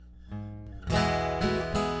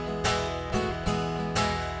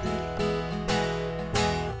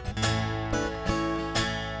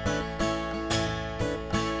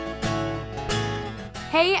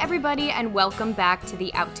Hey everybody, and welcome back to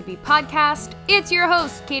the Out to Be podcast. It's your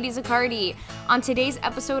host, Katie Zaccardi. On today's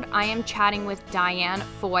episode, I am chatting with Diane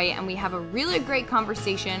Foy, and we have a really great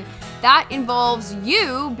conversation that involves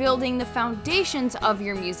you building the foundations of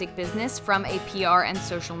your music business from a PR and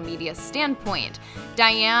social media standpoint.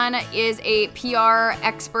 Diane is a PR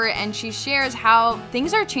expert, and she shares how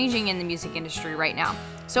things are changing in the music industry right now.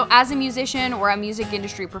 So as a musician or a music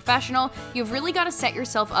industry professional, you've really got to set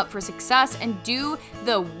yourself up for success and do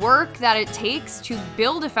the work that it takes to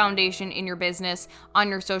build a foundation in your business on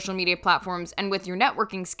your social media platforms and with your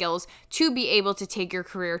networking skills to be able to take your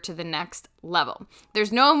career to the next level.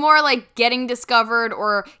 There's no more like getting discovered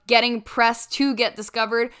or getting pressed to get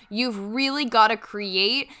discovered. You've really got to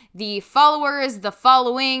create the followers, the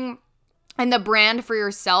following, and the brand for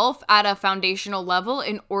yourself at a foundational level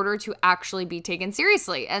in order to actually be taken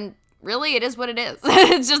seriously. And really, it is what it is.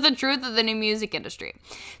 It's just the truth of the new music industry.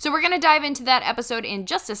 So we're going to dive into that episode in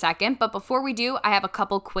just a second. But before we do, I have a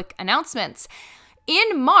couple quick announcements.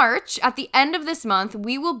 In March, at the end of this month,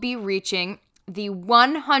 we will be reaching the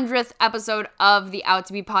 100th episode of the Out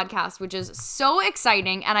to Be podcast, which is so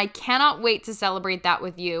exciting. And I cannot wait to celebrate that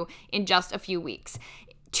with you in just a few weeks.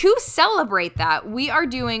 To celebrate that, we are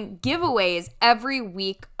doing giveaways every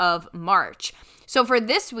week of March. So for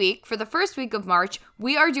this week, for the first week of March,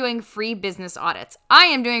 we are doing free business audits. I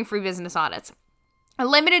am doing free business audits. A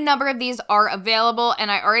limited number of these are available, and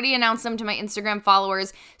I already announced them to my Instagram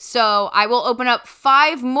followers. So I will open up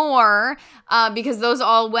 5 more because those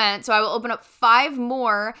all went. So I will open up 5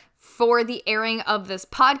 more for the airing of this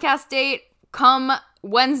podcast date. Come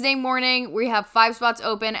Wednesday morning, we have 5 spots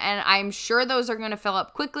open, and I'm sure those are going to fill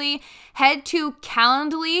up quickly. Head to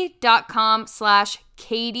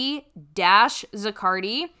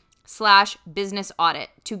calendly.com/Katie-Zaccardi/business audit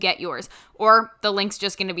to get yours. Or the link's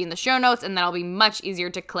just going to be in the show notes, and that'll be much easier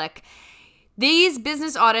to click. These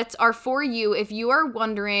business audits are for you if you are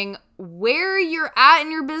wondering where you're at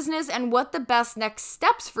in your business and what the best next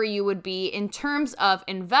steps for you would be in terms of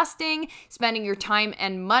investing, spending your time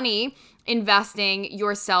and money investing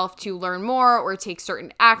yourself to learn more or take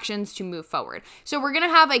certain actions to move forward. So we're going to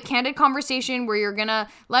have a candid conversation where you're going to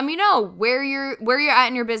let me know where you're at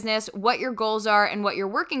in your business, what your goals are, and what you're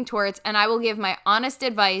working towards, and I will give my honest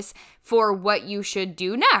advice for what you should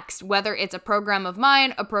do next, whether it's a program of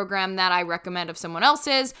mine, a program that I recommend of someone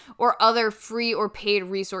else's, or other free or paid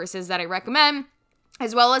resources that I recommend,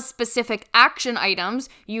 as well as specific action items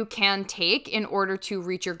you can take in order to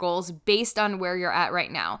reach your goals based on where you're at right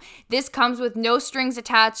now. This comes with no strings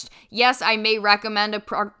attached. Yes, I may recommend a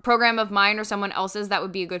program of mine or someone else's that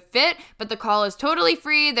would be a good fit, but the call is totally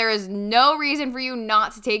free. There is no reason for you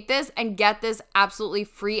not to take this and get this absolutely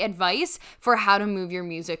free advice for how to move your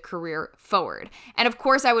music career forward. And of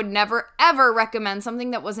course, I would never, ever recommend something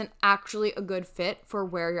that wasn't actually a good fit for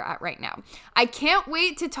where you're at right now. I can't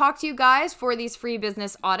wait to talk to you guys for these free business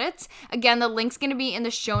audits. Again, the link's going to be in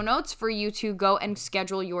the show notes for you to go and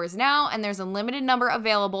schedule yours now, and there's a limited number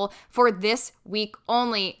available for this week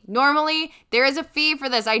only. Normally, there is a fee for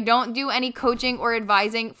this. I don't do any coaching or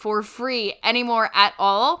advising for free anymore at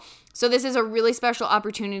all. So this is a really special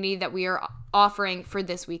opportunity that we are offering for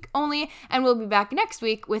this week only, and we'll be back next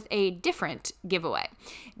week with a different giveaway.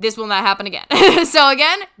 This will not happen again. So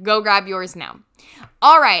again, go grab yours now.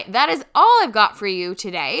 All right, that is all I've got for you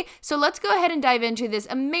today. So let's go ahead and dive into this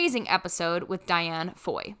amazing episode with Diane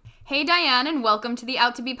Foy. Hey, Diane, and welcome to the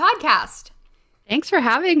Out to Be podcast. Thanks for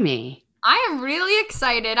having me. I am really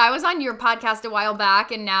excited. I was on your podcast a while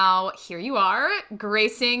back, and now here you are,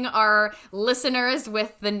 gracing our listeners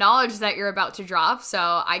with the knowledge that you're about to drop. So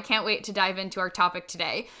I can't wait to dive into our topic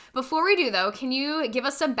today. Before we do, though, can you give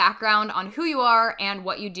us some background on who you are and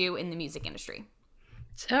what you do in the music industry?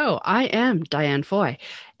 So I am Diane Foy,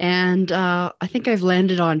 and I think I've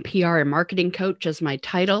landed on PR and marketing coach as my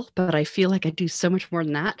title, but I feel like I do so much more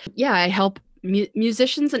than that. Yeah, I help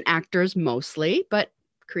musicians and actors mostly, but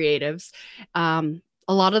creatives. A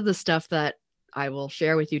lot of the stuff that I will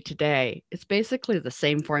share with you today, it's basically the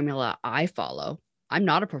same formula I follow. I'm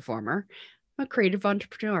not a performer. I'm a creative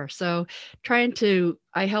entrepreneur. So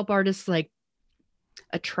I help artists like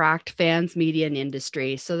attract fans, media, and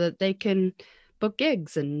industry so that they can book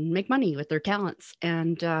gigs and make money with their talents.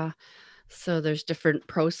 And so there's different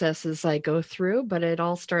processes I go through, but it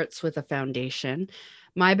all starts with a foundation.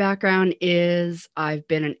 My background is I've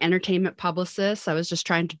been an entertainment publicist. I was just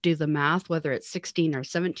trying to do the math, whether it's 16 or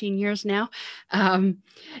 17 years now,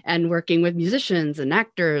 and working with musicians and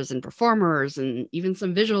actors and performers and even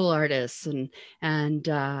some visual artists. And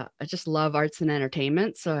I just love arts and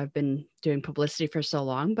entertainment. So I've been doing publicity for so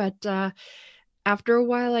long. But after a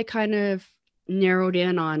while, I kind of narrowed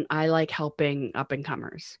in on I like helping up and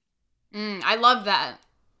comers. I love that.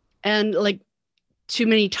 And like too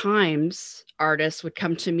many times artists would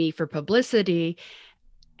come to me for publicity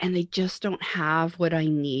and they just don't have what I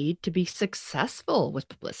need to be successful with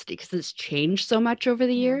publicity because it's changed so much over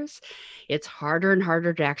the Mhm. years. It's harder and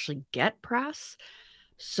harder to actually get press.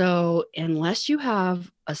 So, unless you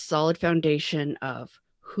have a solid foundation of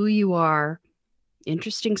who you are,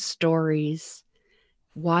 interesting stories,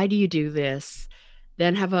 why do you do this,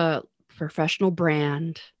 then have a professional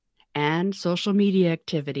brand and social media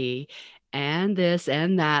activity and this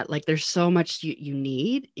and that, like there's so much you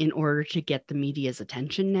need in order to get the media's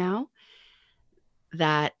attention now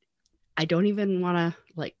that I don't even want to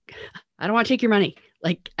like I don't want to take your money.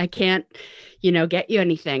 Like I can't, get you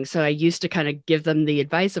anything. So I used to kind of give them the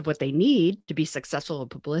advice of what they need to be successful in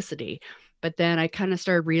publicity. But then I kind of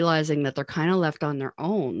started realizing that they're kind of left on their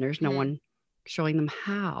own. There's no Mhm. one showing them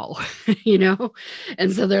how, you know?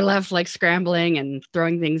 And so they're left like scrambling and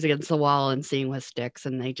throwing things against the wall and seeing what sticks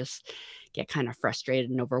and they just get kind of frustrated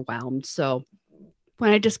and overwhelmed. So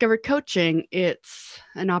when I discovered coaching, it's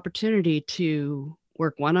an opportunity to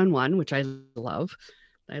work one on one, which I love.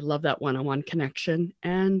 I love that one on one connection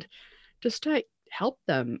and just to help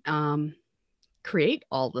them create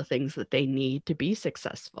all the things that they need to be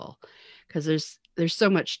successful. Because there's so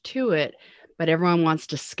much to it, but everyone wants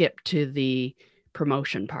to skip to the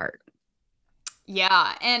promotion part.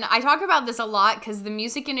 Yeah, and I talk about this a lot because the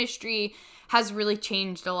music industry has really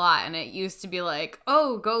changed a lot. And it used to be like,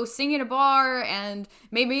 oh, go sing at a bar, and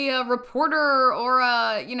maybe a reporter or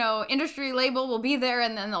a industry label will be there,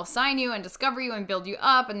 and then they'll sign you and discover you and build you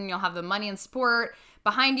up, and you'll have the money and support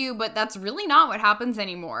behind you. But that's really not what happens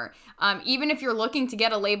anymore. Even if you're looking to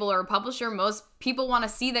get a label or a publisher, most people want to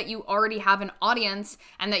see that you already have an audience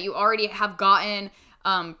and that you already have gotten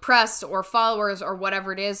press or followers or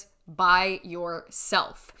whatever it is by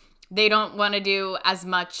yourself. They don't want to do as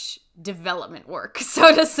much development work,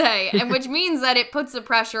 so to say, and which means that it puts the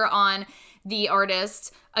pressure on the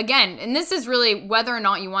artist again. And this is really whether or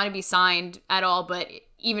not you want to be signed at all, but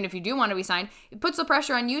even if you do want to be signed, it puts the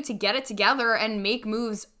pressure on you to get it together and make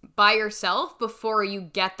moves by yourself before you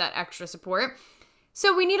get that extra support.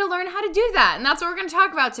 So we need to learn how to do that. And that's what we're going to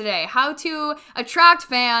talk about today. How to attract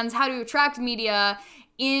fans, how to attract media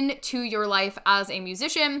into your life as a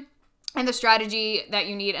musician, and the strategy that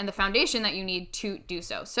you need and the foundation that you need to do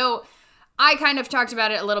so. So I kind of talked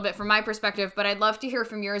about it a little bit from my perspective, but I'd love to hear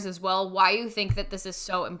from yours as well, why you think that this is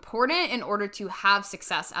so important in order to have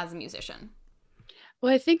success as a musician.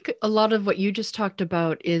 Well, I think a lot of what you just talked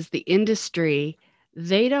about is the industry.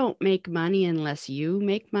 They don't make money unless you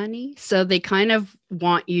make money. So they kind of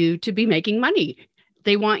want you to be making money.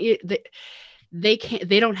 They want you they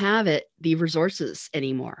don't have the resources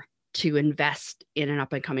anymore to invest in an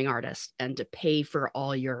up and coming artist and to pay for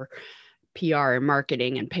all your PR and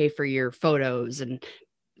marketing and pay for your photos and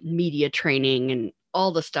media training and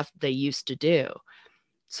all the stuff they used to do.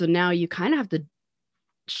 So now you kind of have to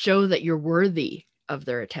show that you're worthy of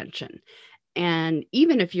their attention. And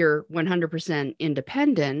even if you're 100%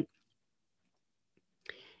 independent,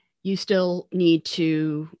 you still need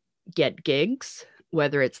to get gigs,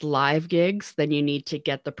 whether it's live gigs, then you need to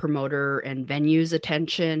get the promoter and venues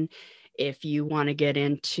attention. If you want to get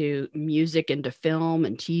into music, into film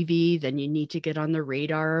and TV, then you need to get on the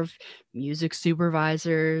radar of music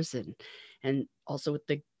supervisors and also with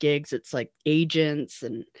the gigs, it's like agents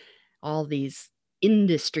and all these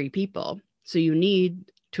industry people. So you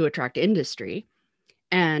need to attract industry.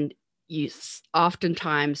 And you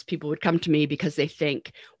oftentimes people would come to me because they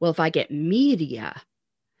think, well, if I get media,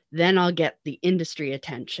 then I'll get the industry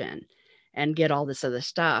attention and get all this other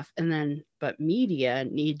stuff. And then, but media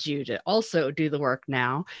needs you to also do the work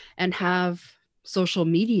now and have social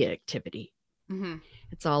media activity. Mm-hmm.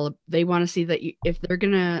 It's all, they want to see that you, if they're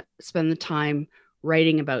going to spend the time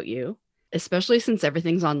writing about you, especially since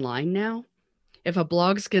everything's online now, if a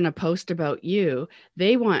blog's going to post about you,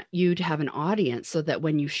 they want you to have an audience so that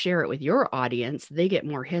when you share it with your audience, they get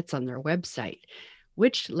more hits on their website,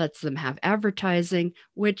 which lets them have advertising,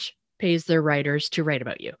 which pays their writers to write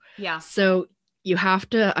about you. Yeah. So you have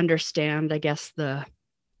to understand, I guess, the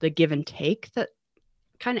give and take that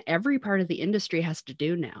kind of every part of the industry has to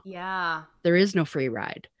do now. Yeah. There is no free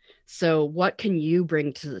ride. So what can you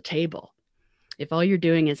bring to the table? If all you're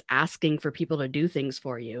doing is asking for people to do things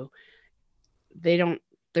for you, they don't,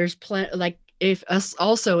 there's plenty, like if us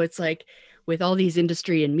also, it's like with all these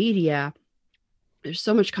industry and media, there's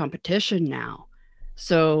so much competition now.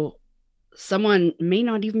 So someone may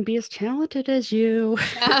not even be as talented as you.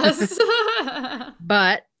 Yes.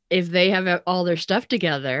 But if they have all their stuff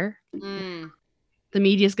together, the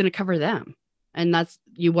media is going to cover them. And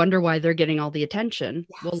you wonder why they're getting all the attention.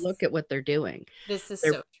 Well, Yes. look at what they're doing. This is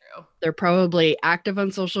They're so true. they're probably active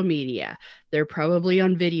on social media. They're probably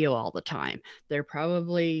on video all the time. They're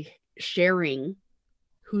probably sharing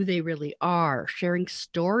who they really are, sharing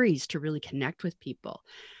stories to really connect with people.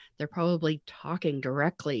 They're probably talking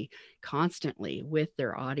directly, constantly with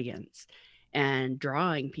their audience and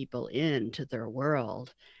drawing people into their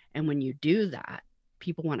world. And when you do that,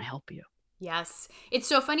 people want to help you. Yes. It's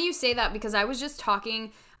so funny you say that because I was just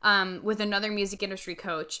talking with another music industry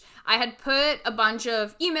coach. I had put a bunch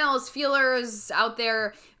of emails, feelers out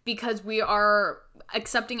there because we are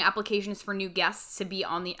accepting applications for new guests to be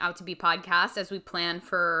on the Out to Be podcast as we plan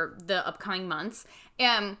for the upcoming months.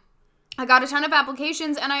 And I got a ton of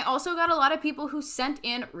applications, and I also got a lot of people who sent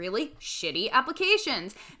in really shitty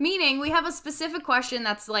applications. Meaning, we have a specific question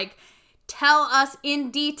that's like, tell us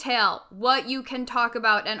in detail what you can talk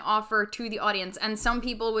about and offer to the audience. And some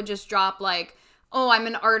people would just drop, like, oh, I'm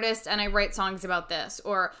an artist and I write songs about this,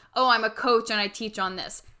 or oh, I'm a coach and I teach on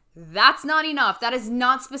this. That's not enough. That is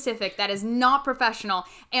not specific. That is not professional.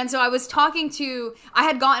 And so I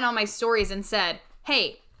had gotten on my stories and said,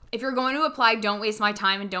 hey, if you're going to apply, don't waste my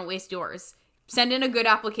time and don't waste yours. Send in a good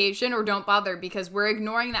application or don't bother, because we're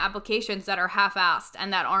ignoring the applications that are half-assed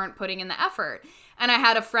and that aren't putting in the effort. And I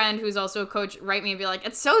had a friend who's also a coach write me and be like,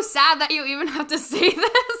 it's so sad that you even have to say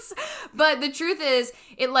this. But the truth is,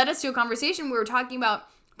 it led us to a conversation. We were talking about,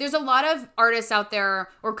 there's a lot of artists out there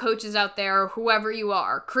or coaches out there, whoever you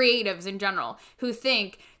are, creatives in general, who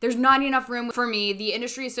think there's not enough room for me. The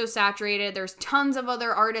industry is so saturated. There's tons of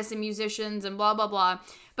other artists and musicians and blah, blah, blah.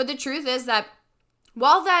 But the truth is that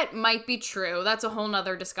while that might be true, that's a whole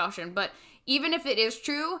nother discussion. But even if it is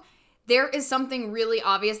true, there is something really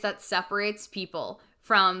obvious that separates people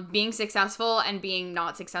from being successful and being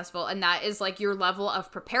not successful. And that is like your level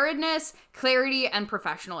of preparedness, clarity, and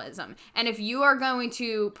professionalism. And if you are going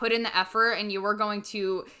to put in the effort and you are going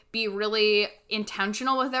to be really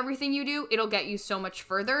intentional with everything you do, it'll get you so much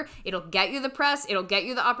further. It'll get you the press, it'll get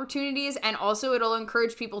you the opportunities, and also it'll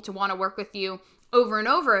encourage people to want to work with you over and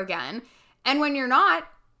over again. And when you're not,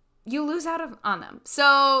 you lose out on them.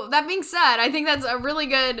 So that being said, I think that's a really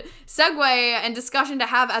good segue and discussion to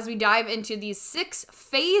have as we dive into these 6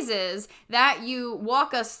 phases that you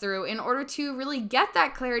walk us through in order to really get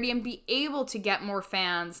that clarity and be able to get more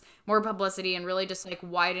fans, more publicity, and really just like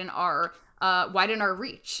widen our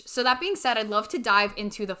reach. So that being said, I'd love to dive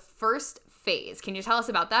into the first phase. Can you tell us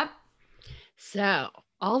about that? So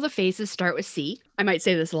all the phases start with C. I might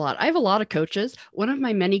say this a lot. I have a lot of coaches. One of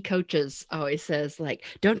my many coaches always says, like,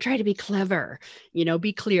 don't try to be clever,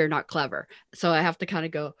 be clear, not clever. So I have to kind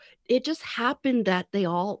of go, it just happened that they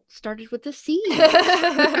all started with a C.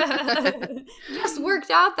 Just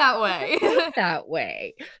worked out that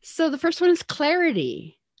way. So the first one is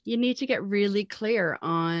clarity. You need to get really clear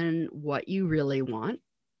on what you really want,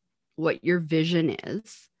 what your vision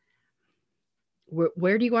is.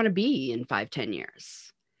 Where do you want to be in 5-10 years?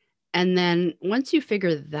 And then once you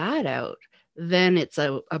figure that out, then it's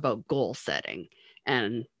about goal setting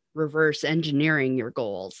and reverse engineering your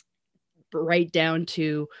goals right down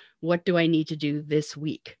to, what do I need to do this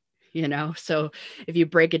week? So if you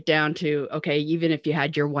break it down to, okay, even if you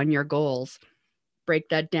had your 1-year goals, break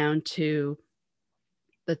that down to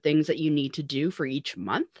the things that you need to do for each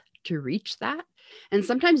month to reach that. And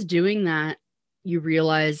sometimes doing that, you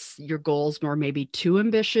realize your goals are maybe too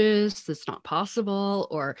ambitious, that's not possible,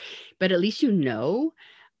 but at least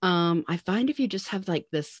I find if you just have like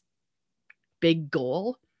this big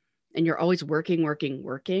goal and you're always working,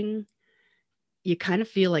 you kind of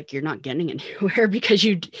feel like you're not getting anywhere because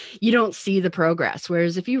you don't see the progress.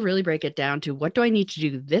 Whereas if you really break it down to, what do I need to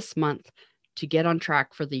do this month to get on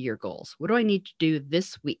track for the year goals? What do I need to do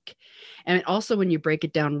this week? And also when you break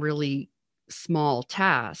it down really small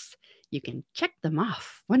tasks, you can check them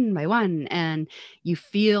off one by one and you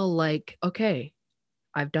feel like, okay,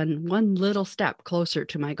 I've done one little step closer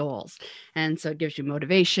to my goals. And so it gives you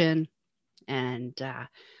motivation and a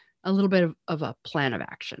little bit of a plan of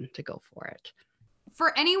action to go for it.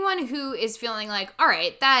 For anyone who is feeling like, all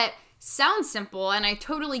right, that sounds simple and I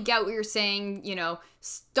totally get what you're saying,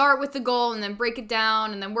 start with the goal and then break it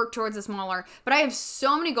down and then work towards a smaller, but I have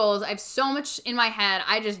so many goals, I have so much in my head,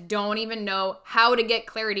 I just don't even know how to get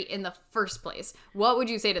clarity in the first place. What would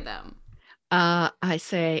you say to them? I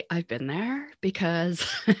say I've been there because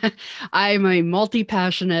I'm a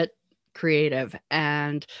multi-passionate creative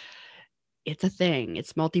and it's a thing.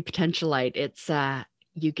 It's multi-potentialite. It's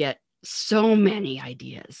you get so many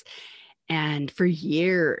ideas. And for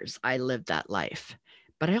years, I lived that life,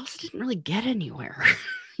 but I also didn't really get anywhere,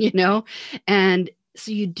 And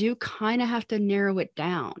so you do kind of have to narrow it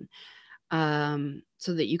down.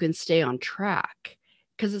 so that you can stay on track,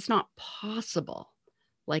 because it's not possible.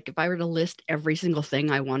 Like if I were to list every single thing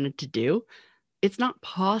I wanted to do, it's not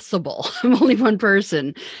possible. I'm only one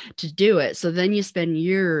person to do it. So then you spend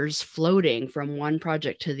years floating from one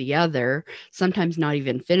project to the other, sometimes not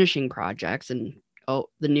even finishing projects and, oh,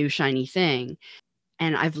 the new shiny thing.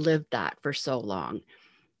 And I've lived that for so long.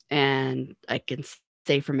 And I can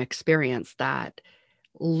say from experience that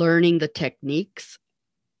learning the techniques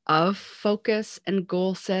of focus and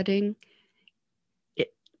goal setting,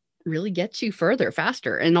 it really gets you further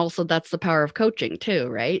faster. And also that's the power of coaching too,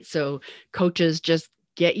 right? So coaches just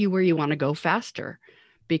get you where you want to go faster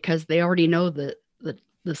because they already know the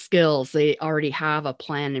skills. They already have a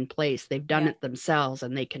plan in place. They've done Yeah. it themselves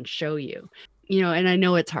and they can show you. And I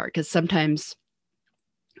know it's hard because sometimes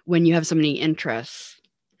when you have so many interests,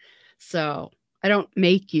 so I don't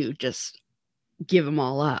make you just give them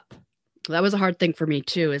all up. That was a hard thing for me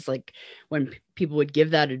too, is like when people would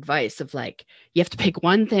give that advice of like, you have to pick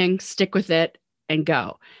one thing, stick with it and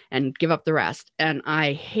go and give up the rest. And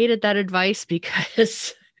I hated that advice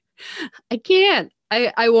because I can't.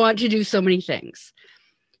 I want to do so many things.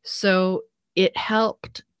 So it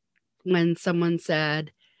helped when someone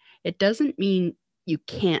said, it doesn't mean you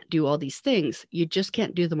can't do all these things. You just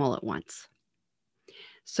can't do them all at once.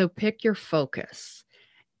 So pick your focus.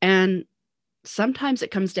 And sometimes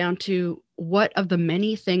it comes down to what of the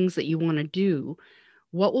many things that you want to do,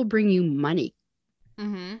 what will bring you money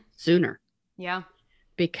sooner? Yeah.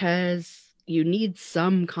 Because you need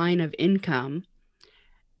some kind of income.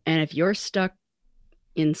 And if you're stuck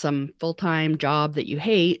in some full-time job that you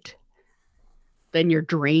hate, then you're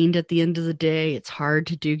drained at the end of the day. It's hard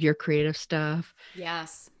to do your creative stuff.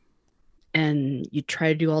 Yes. And you try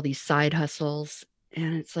to do all these side hustles.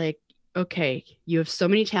 And it's like, okay, you have so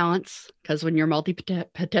many talents because when you're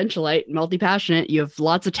multi-potentialite, multi-passionate, you have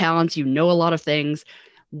lots of talents, you know a lot of things.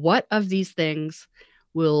 What of these things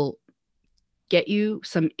will get you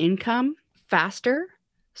some income faster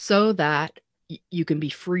so that you can be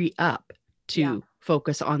free up to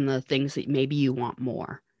focus on the things that maybe you want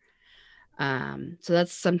more? So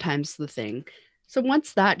that's sometimes the thing. So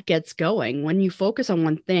once that gets going, when you focus on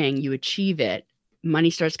one thing, you achieve it. Money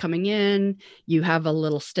starts coming in, you have a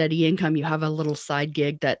little steady income, you have a little side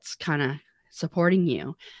gig that's kind of supporting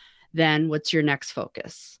you. Then what's your next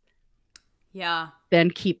focus? Yeah.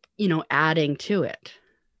 Then keep, adding to it.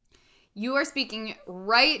 You are speaking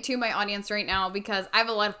right to my audience right now because I have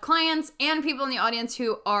a lot of clients and people in the audience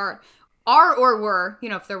who are or were,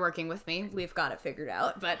 if they're working with me, we've got it figured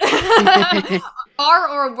out, but are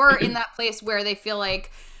or were in that place where they feel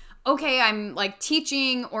like, okay, I'm like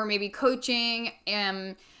teaching or maybe coaching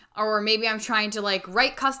or maybe I'm trying to like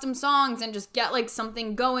write custom songs and just get like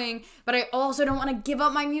something going, but I also don't want to give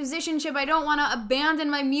up my musicianship. I don't want to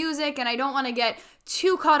abandon my music and I don't want to get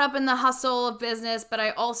too caught up in the hustle of business, but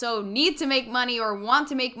I also need to make money or want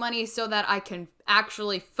to make money so that I can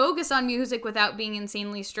actually focus on music without being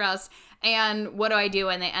insanely stressed. And what do?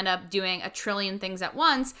 And they end up doing a trillion things at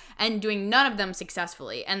once and doing none of them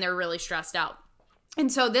successfully, and they're really stressed out.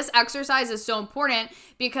 And so this exercise is so important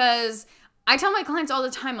because I tell my clients all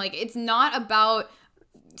the time, like, it's not about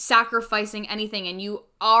sacrificing anything, and you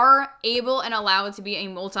are able and allowed to be a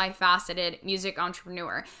multifaceted music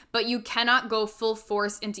entrepreneur, but you cannot go full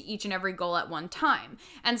force into each and every goal at one time.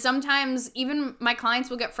 And sometimes even my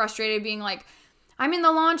clients will get frustrated being like, I'm in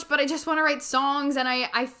the launch, but I just want to write songs and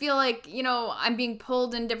I feel like, I'm being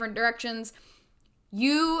pulled in different directions.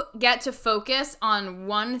 You get to focus on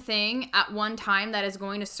one thing at one time that is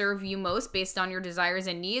going to serve you most based on your desires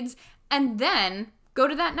and needs, and then go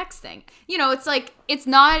to that next thing. It's like, it's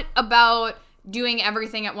not about doing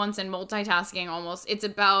everything at once and multitasking almost. It's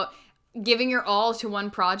about giving your all to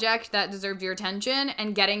one project that deserves your attention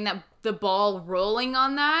and getting the ball rolling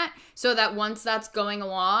on that so that once that's going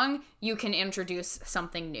along, you can introduce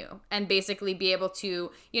something new and basically be able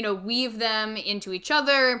to, weave them into each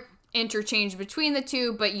other, interchange between the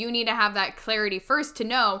two, but you need to have that clarity first to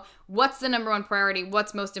know what's the number one priority,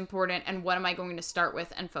 what's most important, and what am I going to start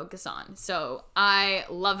with and focus on. So I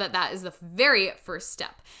love that is the very first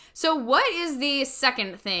step. So what is the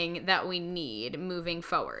second thing that we need moving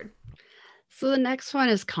forward? So the next one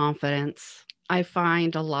is confidence. I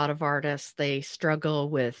find a lot of artists, they struggle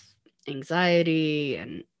with anxiety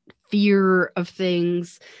and fear of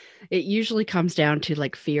things. It usually comes down to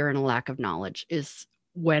like fear and a lack of knowledge is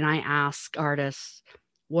when I ask artists,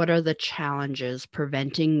 what are the challenges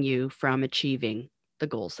preventing you from achieving the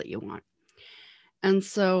goals that you want? And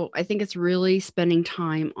so I think it's really spending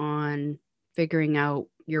time on figuring out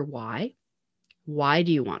your why. Why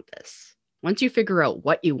do you want this? Once you figure out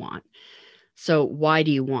what you want, so why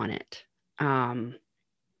do you want it? Um,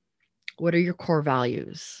 what are your core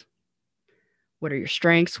values? What are your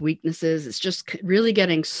strengths, weaknesses? It's just really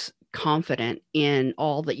getting confident in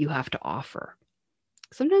all that you have to offer.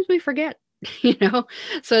 Sometimes we forget, you know?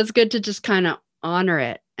 So it's good to just kind of honor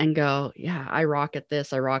it and go, yeah, I rock at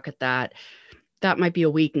this, I rock at that. That might be a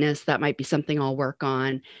weakness. That might be something I'll work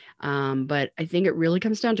on. But I think it really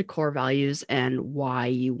comes down to core values and why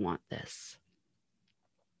you want this.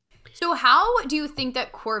 So how do you think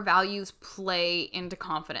that core values play into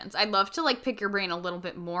confidence? I'd love to like pick your brain a little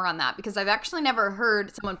bit more on that because I've actually never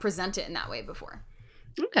heard someone present it in that way before.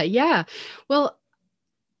 Okay, yeah. Well,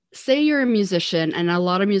 say you're a musician, and a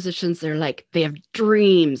lot of musicians, they're like, they have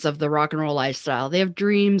dreams of the rock and roll lifestyle. They have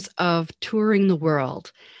dreams of touring the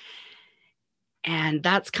world. And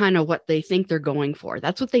that's kind of what they think they're going for.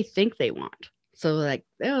 That's what they think they want. So like,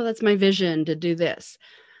 oh, that's my vision to do this.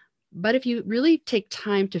 But if you really take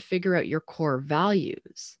time to figure out your core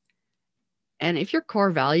values, and if your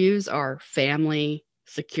core values are family,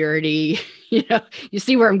 security, you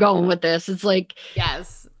see where I'm going with this. It's like,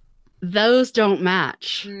 Yes. those don't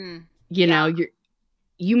match. Yeah.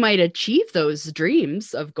 You might achieve those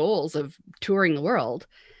dreams of goals of touring the world,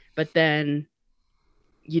 but then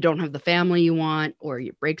you don't have the family you want, or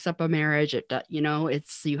it breaks up a marriage.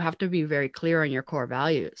 You have to be very clear on your core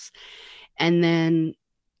values. And then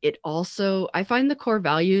I find the core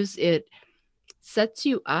values, it sets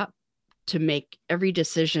you up to make every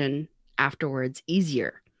decision afterwards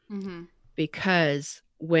easier. Because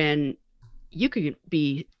when you could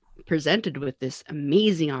be presented with this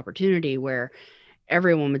amazing opportunity where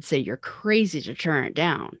everyone would say you're crazy to turn it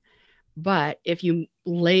down. But if you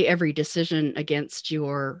lay every decision against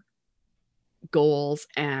your goals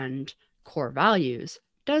and core values,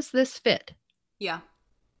 does this fit? Yeah.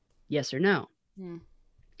 Yes or no?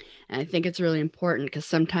 And I think it's really important because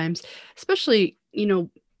sometimes, especially,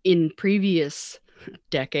 in previous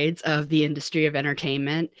decades of the industry of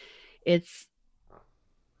entertainment, it's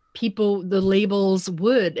the labels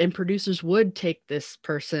would and producers would take this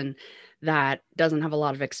person that doesn't have a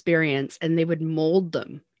lot of experience and they would mold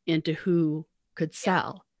them into who could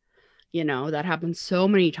sell. That happens so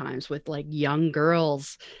many times with like young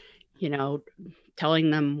girls,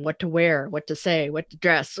 telling them what to wear, what to say, what to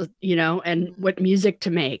dress, and what music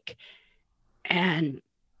to make. And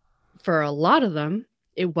for a lot of them,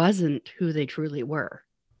 it wasn't who they truly were.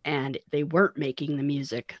 And they weren't making the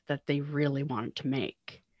music that they really wanted to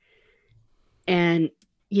make. And,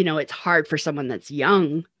 it's hard for someone that's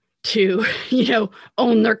young to,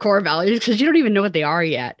 own their core values because you don't even know what they are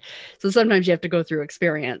yet. So sometimes you have to go through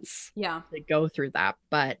experience to go through that.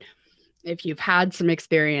 But if you've had some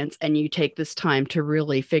experience and you take this time to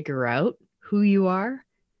really figure out who you are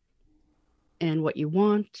and what you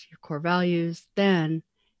want, your core values, then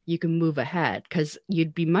you can move ahead because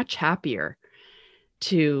you'd be much happier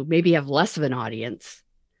to maybe have less of an audience,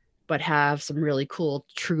 but have some really cool,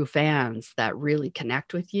 true fans that really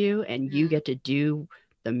connect with you and you get to do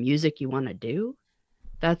the music you want to do.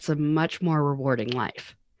 That's a much more rewarding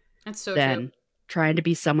life. That's so than true. Trying to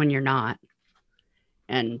be someone you're not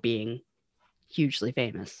and being hugely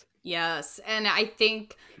famous. Yes. And I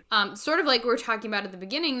think sort of like we were talking about at the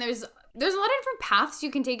beginning, there's a lot of different paths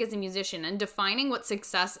you can take as a musician, and defining what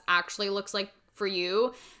success actually looks like for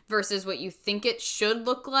you versus what you think it should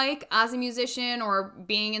look like as a musician or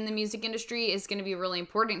being in the music industry is going to be really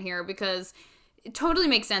important here, because it totally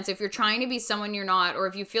makes sense if you're trying to be someone you're not, or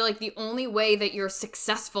if you feel like the only way that you're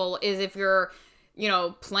successful is if you're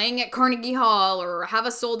playing at Carnegie Hall or have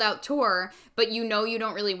a sold out tour, but you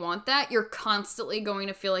don't really want that, you're constantly going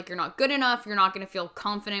to feel like you're not good enough. You're not going to feel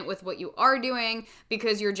confident with what you are doing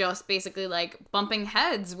because you're just basically like bumping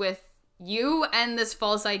heads with you and this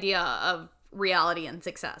false idea of reality and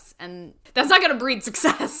success. And that's not going to breed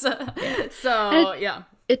success. So, yeah.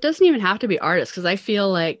 It doesn't even have to be artists, because I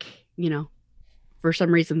feel like, for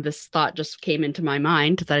some reason, this thought just came into my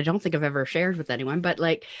mind that I don't think I've ever shared with anyone, but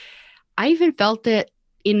like, I even felt it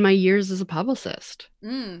in my years as a publicist.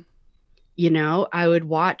 I would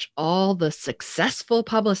watch all the successful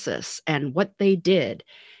publicists and what they did,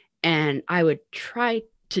 and I would try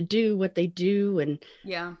to do what they do. And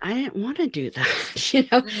I didn't want to do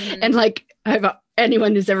that, and like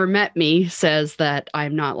anyone who's ever met me says that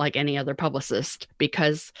I'm not like any other publicist,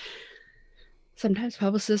 because sometimes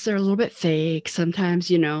publicists are a little bit fake.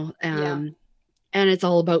 Sometimes, and it's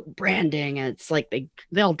all about branding, and it's like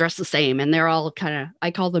they all dress the same, and they're all kind of,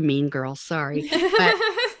 I call them mean girls, sorry, but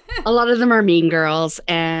a lot of them are mean girls.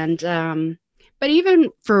 And but even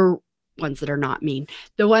for ones that are not mean,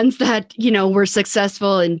 the ones that were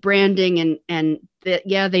successful in branding and that,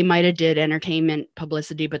 they might have did entertainment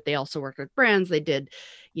publicity, but they also worked with brands. They did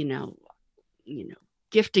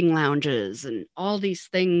gifting lounges and all these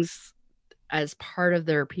things as part of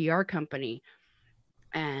their PR company.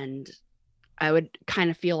 And I would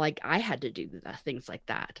kind of feel like I had to do things like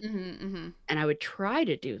that. And I would try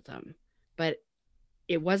to do them, but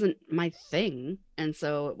it wasn't my thing. And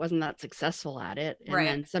so it wasn't that successful at it. And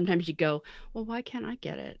then sometimes you go, well, why can't I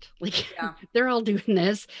get it? Like they're all doing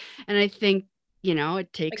this. And I think,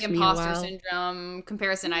 it takes me a while. Imposter syndrome,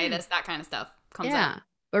 comparisonitis, that kind of stuff comes up.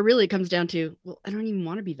 But really it comes down to, well, I don't even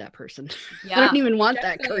want to be that person. I don't even want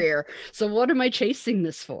that career. So what am I chasing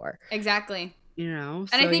this for? Exactly. And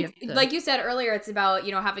I think, like you said earlier, it's about,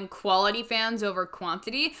 having quality fans over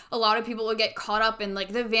quantity. A lot of people will get caught up in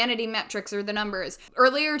like the vanity metrics or the numbers.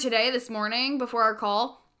 Earlier today, this morning, before our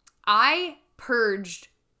call, I purged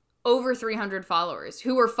over 300 followers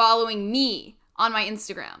who were following me on my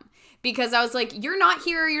Instagram. Because I was like, you're not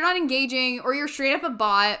here, you're not engaging, or you're straight up a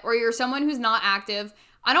bot, or you're someone who's not active.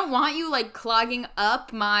 I don't want you like clogging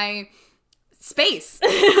up my space,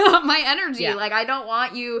 my energy. Like, I don't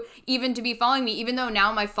want you even to be following me, even though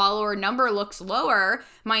now my follower number looks lower.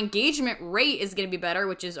 My engagement rate is going to be better,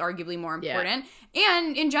 which is arguably more important.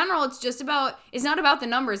 And in general, it's not about the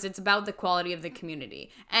numbers, it's about the quality of the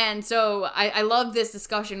community. And so I love this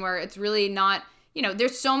discussion where it's really not,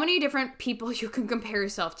 there's so many different people you can compare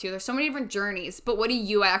yourself to. There's so many different journeys, but what do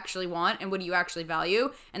you actually want and what do you actually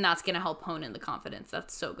value? And that's going to help hone in the confidence.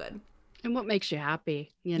 That's so good. And what makes you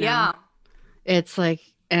happy, Yeah. It's like,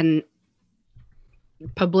 and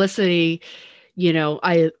publicity,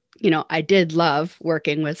 I did love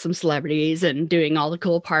working with some celebrities and doing all the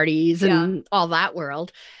cool parties and all that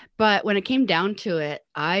world. But when it came down to it,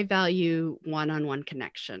 I value one-on-one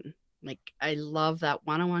connection. Like, I love that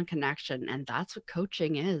one-on-one connection, and that's what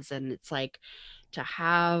coaching is. And it's like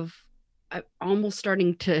I'm almost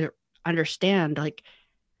starting to understand like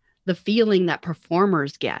the feeling that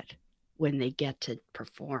performers get when they get to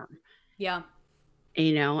perform. Yeah.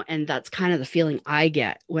 And that's kind of the feeling I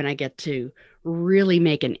get when I get to really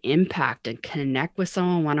make an impact and connect with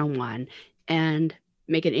someone one-on-one and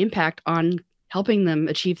make an impact on helping them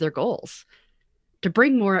achieve their goals, to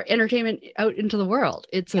bring more entertainment out into the world.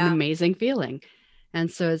 It's an amazing feeling.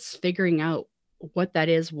 And so it's figuring out what that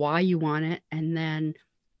is, why you want it, and then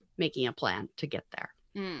making a plan to get there.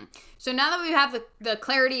 So now that we have the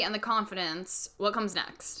clarity and the confidence, what comes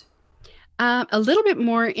next? A little bit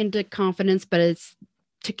more into confidence, but it's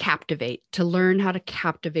to captivate, to learn how to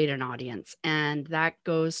captivate an audience. And that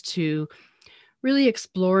goes to really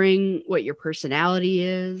exploring what your personality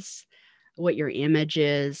is, what your image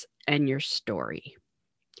is, and your story.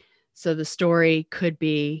 So the story could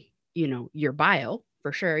be, your bio.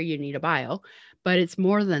 For sure, you need a bio, but it's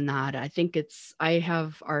more than that. I think I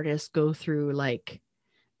have artists go through like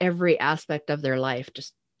every aspect of their life,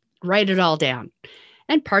 just write it all down.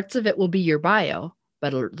 And parts of it will be your bio,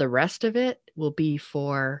 but the rest of it will be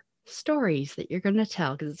for stories that you're going to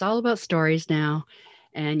tell, because it's all about stories now.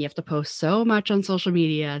 And you have to post so much on social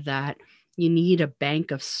media that you need a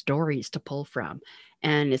bank of stories to pull from.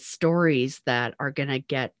 And it's stories that are going to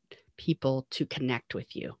get people to connect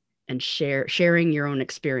with you and sharing your own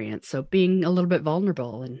experience. So being a little bit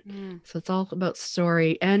vulnerable. And so it's all about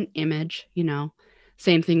story and image,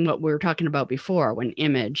 same thing what we were talking about before, when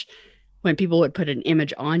people would put an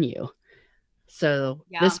image on you. So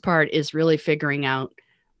this part is really figuring out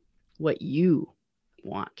what you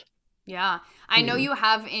want. Yeah. I know you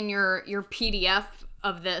have in your PDF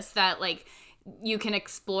of this that like you can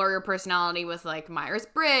explore your personality with like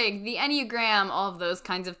Myers-Briggs, the Enneagram, all of those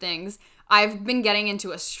kinds of things. I've been getting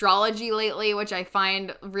into astrology lately, which I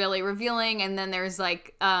find really revealing. And then there's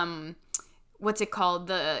like, what's it called?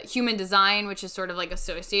 The human design, which is sort of like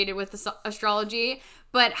associated with astrology.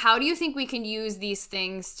 But how do you think we can use these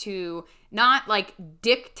things to not like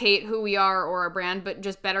dictate who we are or our brand, but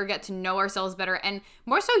just better get to know ourselves better, and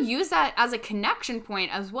more so use that as a connection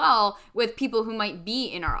point as well with people who might be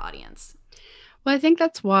in our audience? Well, I think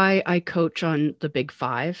that's why I coach on the big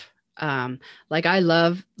five. Like I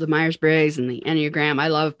love the Myers-Briggs and the Enneagram. I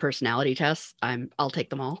love personality tests. I'll take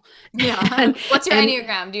them all. Yeah. What's your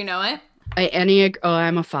Enneagram? Do you know it?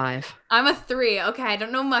 I'm a 5. I'm a 3. Okay, I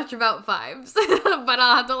don't know much about 5s, but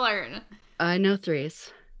I'll have to learn. I know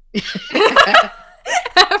 3s.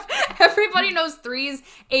 Everybody knows 3s,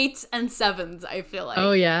 8s, and 7s, I feel like.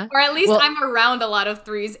 Oh, yeah? Or at least I'm around a lot of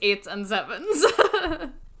 3s, 8s, and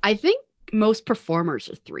 7s. I think most performers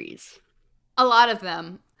are 3s. A lot of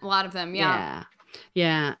them, yeah.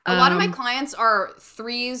 Yeah. A lot of my clients are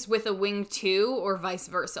 3s with a wing 2 or vice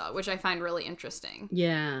versa, which I find really interesting.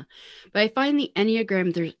 Yeah. But I find the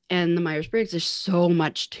Enneagram and the Myers-Briggs, there's so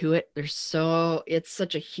much to it. It's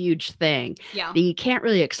such a huge thing Yeah. that you can't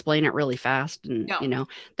really explain it really fast. And, No.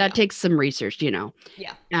 that takes some research,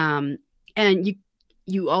 Yeah. And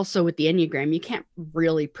you also with the Enneagram, you can't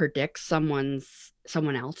really predict someone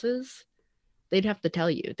else's. They'd have to tell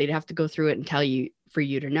you. They'd have to go through it and tell you for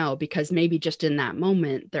you to know, because maybe just in that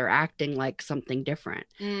moment they're acting like something different.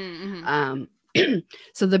 Mm-hmm.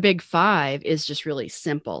 So the big 5 is just really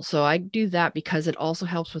simple. So I do that because it also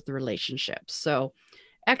helps with the relationships. So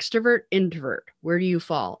extrovert, introvert, where do you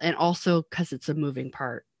fall? And also because it's a moving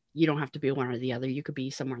part. You don't have to be one or the other. You could be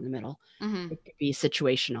somewhere in the middle. Mm-hmm. It could be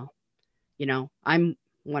situational. I'm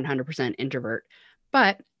 100% introvert,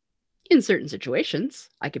 but in certain situations,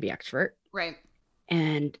 I could be extrovert. Right.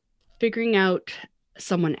 And figuring out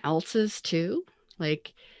someone else's too,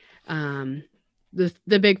 like the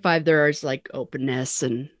big 5 there is like openness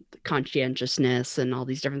and conscientiousness and all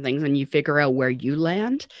these different things, and you figure out where you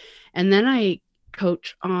land. And then I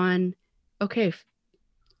coach on, okay,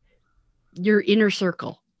 your inner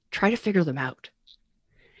circle, try to figure them out,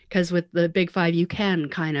 because with the big 5 you can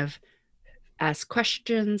kind of ask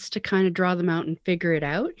questions to kind of draw them out and figure it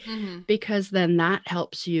out, Mm-hmm. because then that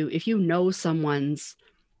helps you. If you know someone's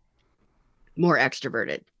more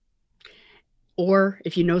extroverted, or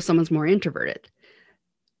if you know someone's more introverted,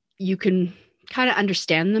 you can kind of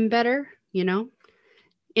understand them better.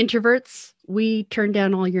 Introverts, we turn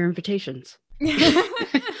down all your invitations.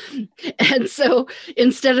 And so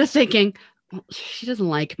instead of thinking, well, she doesn't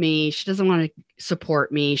like me, she doesn't want to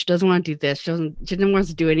support me, she doesn't want to do this, she doesn't want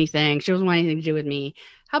to do anything, she doesn't want anything to do with me,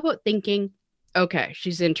 how about thinking, okay,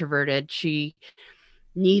 she's introverted, she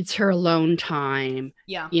needs her alone time.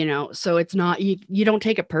 Yeah. So it's not, you don't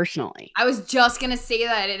take it personally. I was just going to say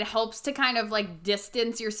that it helps to kind of like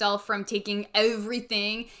distance yourself from taking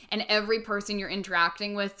everything and every person you're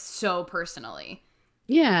interacting with so personally.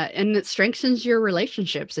 Yeah, and it strengthens your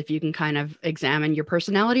relationships if you can kind of examine your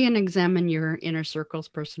personality and examine your inner circle's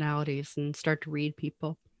personalities and start to read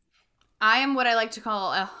people. I am what I like to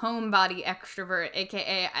call a homebody extrovert,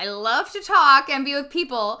 aka I love to talk and be with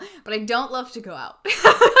people, but I don't love to go out.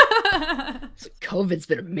 COVID's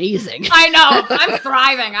been amazing. I know. I'm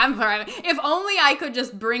thriving. If only I could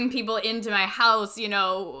just bring people into my house,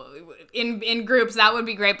 in groups, that would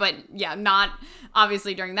be great. But yeah, not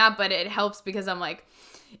obviously during that, but it helps because I'm like,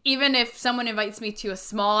 even if someone invites me to a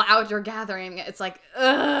small outdoor gathering, it's like,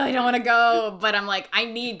 I don't want to go. But I'm like, I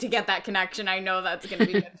need to get that connection. I know that's going to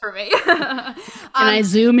be good for me. Can I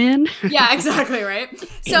zoom in? Yeah, exactly, right?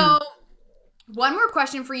 So one more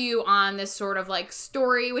question for you on this sort of like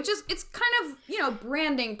story, which is, it's kind of,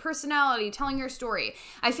 branding, personality, telling your story.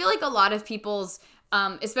 I feel like a lot of people's,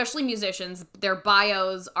 especially musicians, their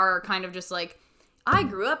bios are kind of just like, I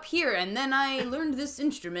grew up here and then I learned this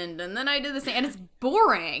instrument and then I did this thing, and it's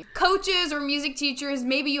boring. Coaches or music teachers,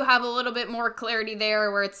 maybe you have a little bit more clarity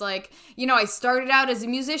there where it's like, I started out as a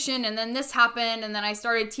musician and then this happened and then I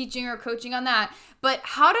started teaching or coaching on that. But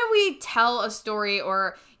how do we tell a story,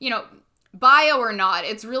 or, bio or not,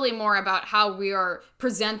 it's really more about how we are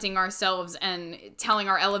presenting ourselves and telling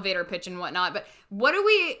our elevator pitch and whatnot. But what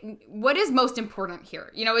is most important here?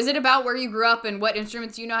 Is it about where you grew up and what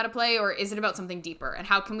instruments you know how to play, or is it about something deeper, and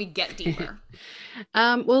how can we get deeper?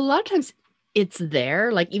 Well, a lot of times it's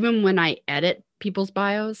there. Like even when I edit people's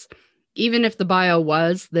bios, even if the bio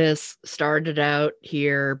was this, started out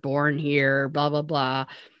here, born here, blah, blah, blah,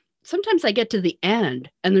 sometimes I get to the end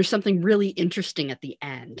and there's something really interesting at the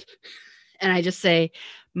end. And I just say,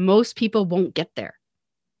 most people won't get there.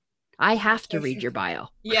 I have to read your bio.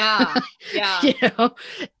 Yeah. Yeah.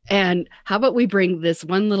 And how about we bring this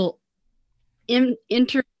one little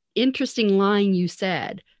interesting line you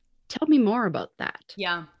said? Tell me more about that.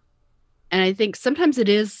 Yeah. And I think sometimes it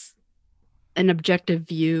is an objective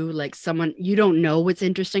view, like someone, you don't know what's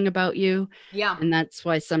interesting about you. Yeah. And that's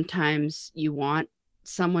why sometimes you want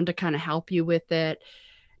someone to kind of help you with it.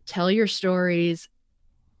 Tell your stories,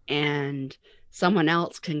 and someone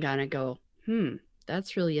else can kind of go,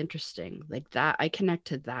 that's really interesting. Like that, I connect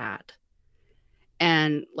to that.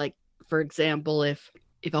 And like, for example, if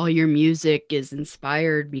all your music is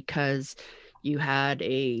inspired because you had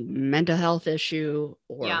a mental health issue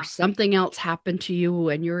or something else happened to you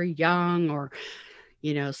when you were young, or,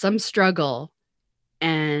 some struggle,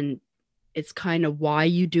 and it's kind of why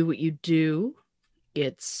you do what you do.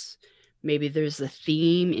 It's maybe there's a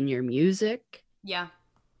theme in your music. Yeah.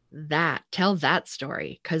 Tell that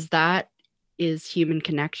story, because that is human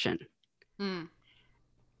connection.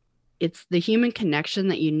 It's the human connection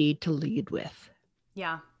that you need to lead with.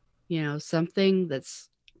 Yeah. Something that's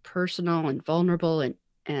personal and vulnerable,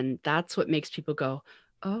 and that's what makes people go,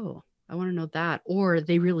 "Oh, I want to know that," or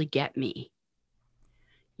they really get me,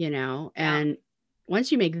 Yeah. and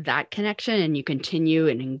once you make that connection and you continue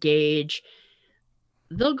and engage,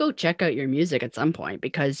 they'll go check out your music at some point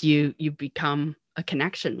because you become a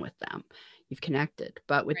connection with them. You've connected.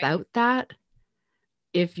 But Right. without that,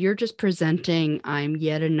 if you're just presenting, I'm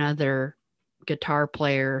yet another guitar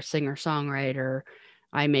player, singer songwriter,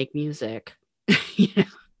 I make music, you know,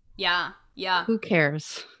 Yeah. Yeah. who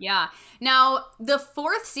cares? Yeah. Now, the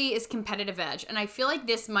fourth C is competitive edge. And I feel like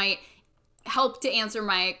this might help to answer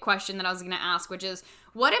my question that I was going to ask, which is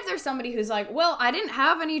what if there's somebody who's like, well, I didn't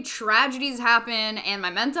have any tragedies happen and my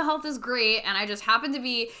mental health is great and I just happen to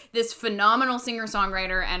be this phenomenal singer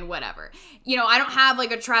songwriter and whatever. I don't have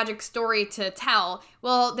like a tragic story to tell.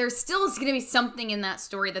 Well, there's still going to be something in that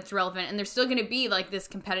story that's relevant and there's still going to be like this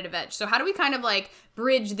competitive edge. So, how do we kind of like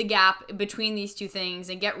bridge the gap between these two things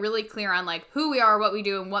and get really clear on like who we are, what we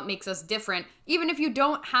do, and what makes us different, even if you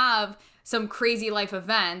don't have some crazy life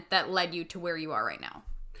event that led you to where you are right now?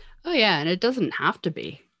 Oh, yeah. And it doesn't have to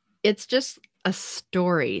be, it's just a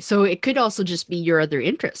story. So it could also just be your other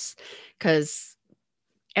interests because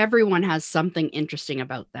everyone has something interesting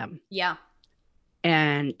about them. Yeah.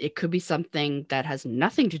 And it could be something that has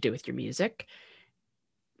nothing to do with your music.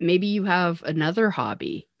 Maybe you have another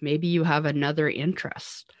hobby. Maybe you have another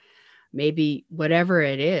interest. Maybe whatever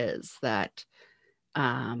it is that,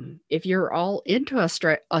 if you're all into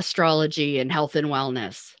astrology and health and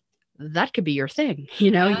wellness, that could be your thing.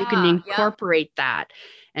 You can Yeah. Yeah. incorporate that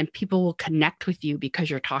and people will connect with you because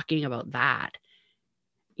you're talking about that.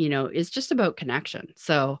 It's just about connection.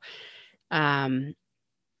 So, um,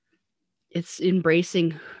 it's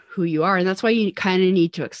embracing who you are. And that's why you kind of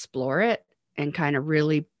need to explore it and kind of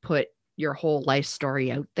really put your whole life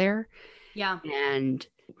story out there Yeah. and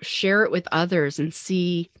share it with others and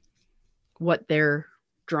see what they're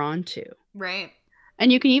drawn to. Right.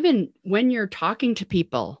 And you can even, when you're talking to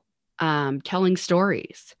people, telling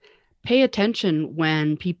stories, pay attention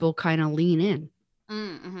when people kind of lean in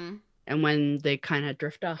Mm-hmm. and when they kind of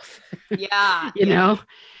drift off. Yeah. you Yeah.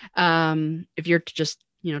 know, if you're just,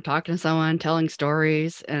 talking to someone, telling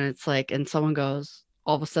stories, and it's like, and someone goes,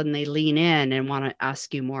 all of a sudden they lean in and want to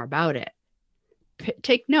ask you more about it.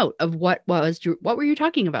 Take note of what were you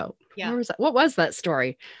talking about? Yeah. What was that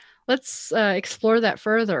story? Let's explore that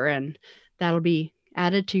further, and that'll be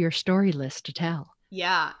added to your story list to tell.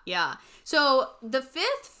 Yeah, yeah. So the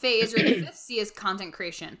fifth phase or the fifth C is content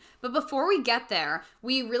creation. But before we get there,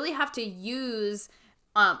 we really have to use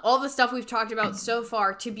all the stuff we've talked about so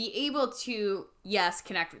far to be able to, yes,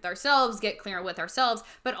 connect with ourselves, get clear with ourselves,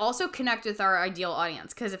 but also connect with our ideal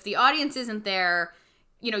audience. Because if the audience isn't there,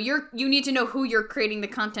 you need to know who you're creating the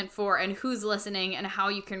content for and who's listening and how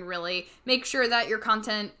you can really make sure that your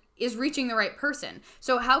content is reaching the right person.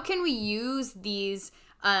 So how can we use these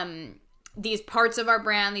parts of our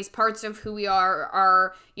brand, these parts of who we are,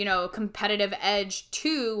 our, competitive edge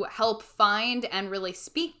to help find and really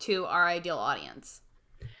speak to our ideal audience?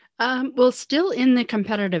 Well, still in the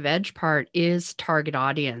competitive edge part is target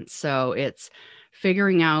audience. So it's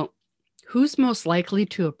figuring out who's most likely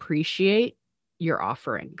to appreciate your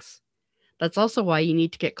offerings. That's also why you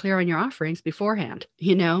need to get clear on your offerings beforehand.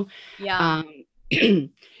 Yeah. Um,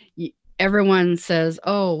 everyone says,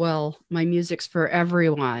 "Oh, well, my music's for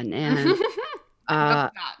everyone," and No, uh,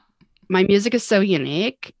 it's not. my music is so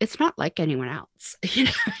unique. It's not like anyone else.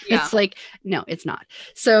 Yeah. It's like, no, it's not.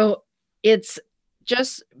 So it's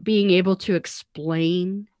just being able to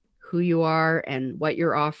explain who you are and what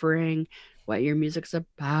you're offering, what your music's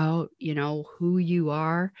about, who you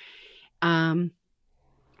are. Um,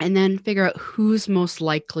 and then figure out who's most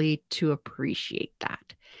likely to appreciate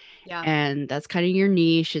that. Yeah. And that's kind of your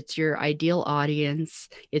niche. It's your ideal audience.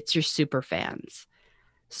 It's your super fans.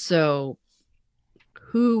 So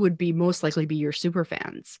who would be most likely be your super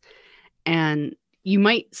fans? And you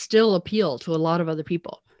might still appeal to a lot of other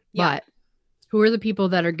people, Yeah. but who are the people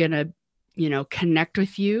that are going to, connect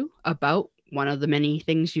with you about one of the many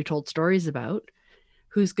things you told stories about?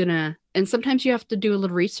 Who's going to, and sometimes you have to do a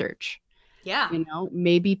little research, Yeah.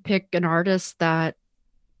 maybe pick an artist that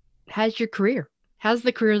has the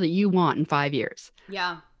career that you want in 5 years.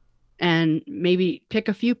 Yeah. And maybe pick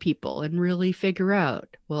a few people and really figure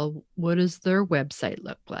out, well, what does their website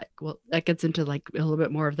look like? Well, that gets into like a little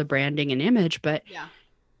bit more of the branding and image, but Yeah.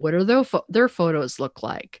 what are their photos look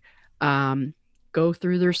like? Go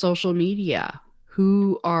through their social media.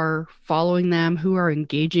 Who are following them? Who are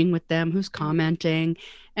engaging with them? Who's Mhm. commenting?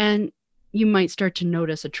 And you might start to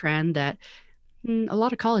notice a trend that A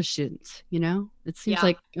lot of college students, it seems Yeah.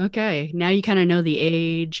 like, okay, now you kind of know the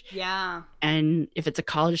age. Yeah. And if it's a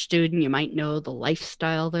college student, you might know the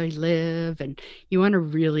lifestyle they live. And you want to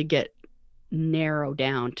really get narrow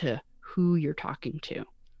down to who you're talking to.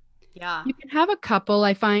 Yeah. You can have a couple.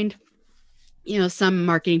 I find, some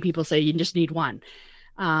marketing people say you just need one.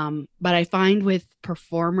 But I find with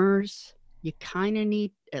performers, you kind of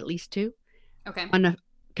need at least two. Okay. One,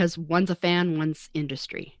 because one's a fan, one's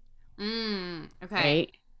industry, Okay.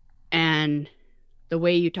 right? And the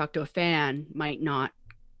way you talk to a fan might not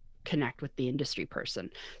connect with the industry person.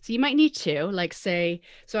 So you might need to, like, say,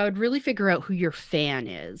 so I would really figure out who your fan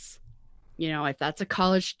is. If that's a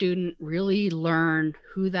college student, really learn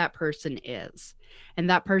who that person is. And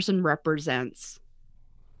that person represents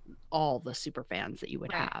all the super fans that you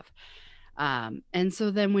would Right. have. And so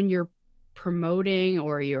then when you're promoting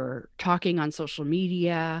or you're talking on social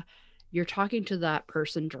media, you're talking to that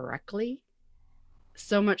person directly,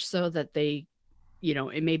 so much so that they,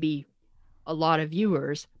 it may be a lot of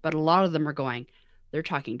viewers, but a lot of them are going, they're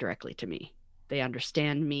talking directly to me. They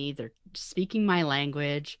understand me. They're speaking my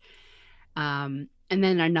language. And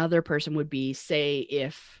then another person would be, say,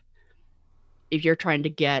 if you're trying to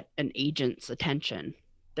get an agent's attention,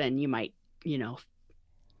 then you might, you know,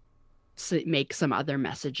 make some other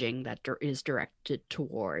messaging that is directed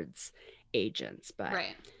towards agents. But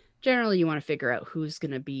Right. generally, you want to figure out who's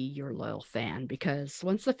going to be your loyal fan, because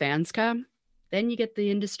once the fans come, then you get the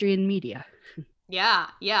industry and media. Yeah.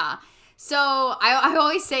 Yeah. So I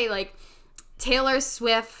always say, like, Taylor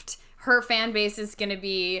Swift, her fan base is going to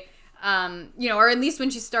be, or at least when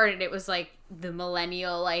she started, it was like the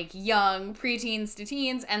millennial, like young preteens to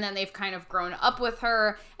teens, and then they've kind of grown up with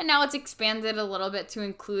her, and now it's expanded a little bit to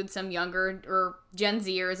include some younger or Gen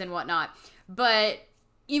Zers and whatnot. But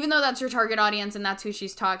even though that's her target audience and that's who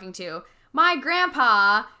she's talking to, my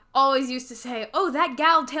grandpa always used to say, "Oh, that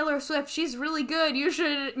gal Taylor Swift, she's really good. You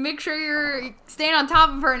should make sure you're staying on top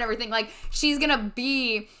of her and everything." Like, she's gonna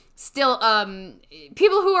be still,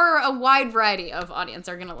 people who are a wide variety of audience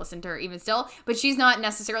are gonna listen to her even still, but she's not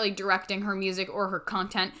necessarily directing her music or her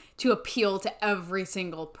content to appeal to every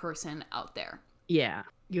single person out there. Yeah,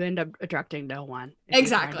 you end up attracting no one if you're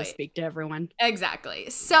trying to Exactly. speak to everyone.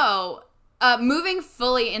 Exactly. So, moving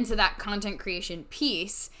fully into that content creation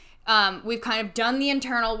piece, we've kind of done the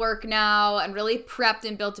internal work now and really prepped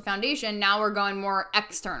and built a foundation. Now we're going more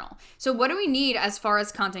external. So, what do we need as far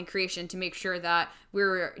as content creation to make sure that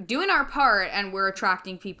we're doing our part and we're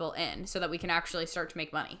attracting people in so that we can actually start to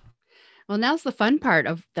make money? Well, now's the fun part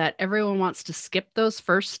of that. Everyone wants to skip those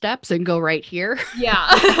first steps and go right here.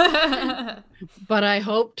 Yeah. But I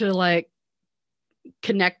hope to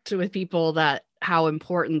connect with people that how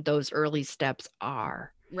important those early steps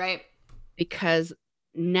are. Right. Because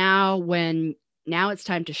now it's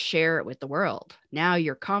time to share it with the world. Now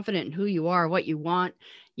you're confident in who you are, what you want.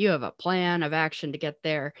 You have a plan of action to get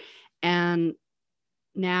there. And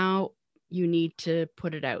now you need to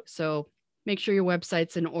put it out. So make sure your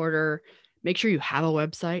website's in order. Make sure you have a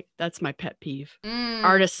website. That's my pet peeve.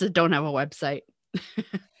 Artists that don't have a website.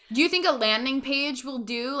 Do you think a landing page will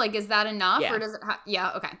do? Like, is that enough, Yeah. or does it?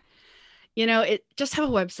 Yeah. Okay. It just have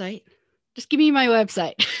a website. Just give me my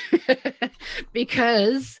website.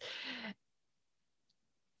 Because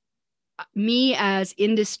me as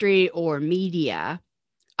industry or media,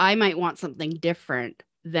 I might want something different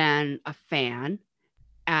than a fan,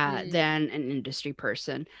 than an industry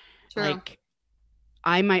person. True. Like,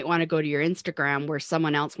 I might want to go to your Instagram where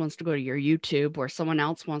someone else wants to go to your YouTube, where someone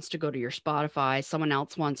else wants to go to your Spotify, someone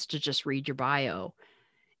else wants to just read your bio.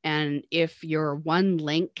 And if your one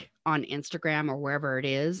link on Instagram or wherever it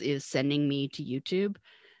is sending me to YouTube,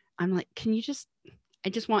 I'm like, I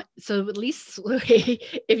just want, so at least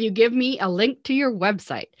if you give me a link to your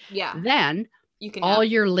website, Yeah. then You can all have.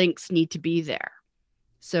 your links need to be there.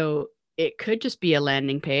 So it could just be a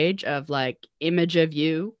landing page of like image of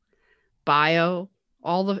you, bio,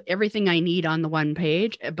 everything I need on the one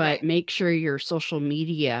page, but Right. make sure your social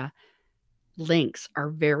media links are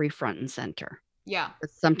very front and center. Yeah.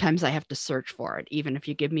 Sometimes I have to search for it. Even if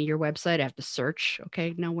you give me your website, I have to search.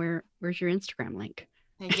 Okay, now where's your Instagram link?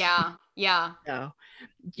 Yeah. Yeah. So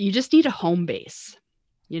you just need a home base,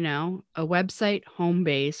 a website home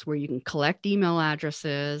base where you can collect email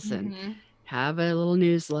addresses and Mm-hmm. have a little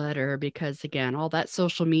newsletter, because again, all that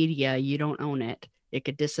social media, you don't own it. It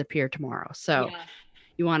could disappear tomorrow. So Yeah.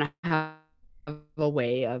 you want to have a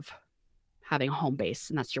way of having a home base,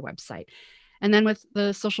 and that's your website. And then with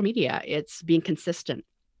the social media, it's being consistent.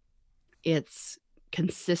 It's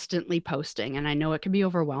consistently posting. And I know it can be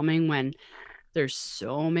overwhelming when there's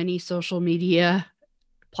so many social media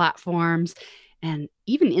platforms And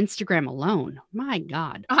even Instagram alone, my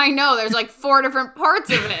God. I know there's like 4 different parts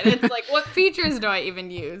of it. It's like, what features do I even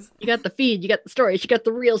use? You got the feed, you got the stories, you got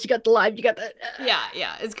the reels, you got the live, you got the.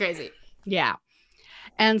 Yeah, it's crazy. Yeah.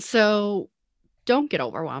 And so don't get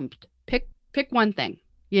overwhelmed. Pick one thing,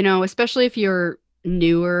 especially if you're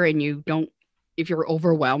newer and if you're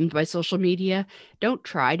overwhelmed by social media, don't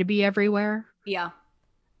try to be everywhere. Yeah.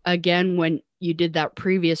 Again, when you did that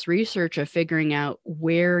previous research of figuring out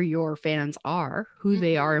where your fans are, who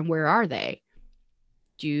they are, and where are they,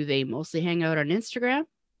 do they mostly hang out on Instagram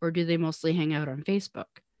or do they mostly hang out on Facebook?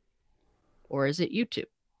 Or is it YouTube?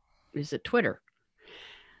 Is it Twitter?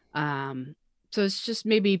 So it's just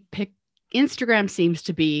maybe pick. Instagram seems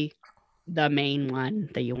to be the main one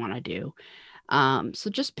that you want to do. So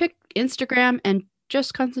just pick Instagram and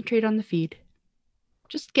just concentrate on the feed.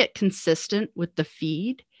 Just get consistent with the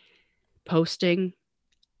feed, posting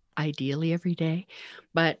ideally every day,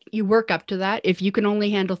 but you work up to that. If you can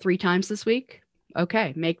only handle 3 times this week,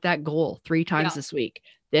 okay, make that goal 3 times this week.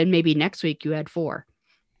 Then maybe next week you add 4.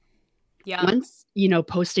 Yeah. Once,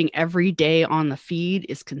 posting every day on the feed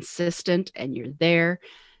is consistent and you're there,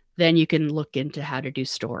 then you can look into how to do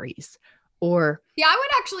stories. Or yeah, I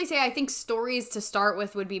would actually say I think stories to start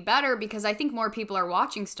with would be better because I think more people are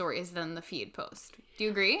watching stories than the feed post. Do you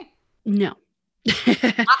agree? No.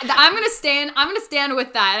 I'm gonna stand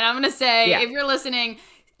with that, and I'm gonna say if you're listening,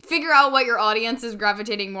 figure out what your audience is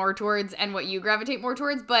gravitating more towards and what you gravitate more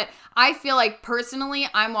towards. But I feel like personally,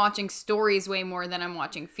 I'm watching stories way more than I'm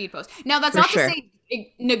watching feed posts. Now that's not to say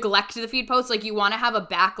neglect the feed posts. Like, you want to have a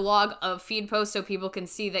backlog of feed posts so people can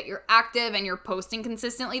see that you're active and you're posting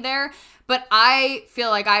consistently there. But I feel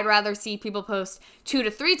like I'd rather see people post 2 to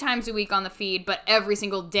 3 times a week on the feed, but every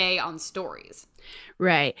single day on stories.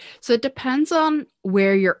 Right. So it depends on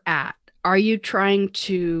where you're at. Are you trying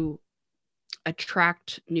to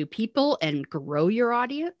attract new people and grow your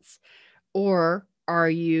audience? Or are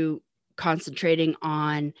you concentrating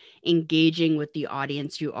on engaging with the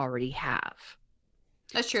audience you already have?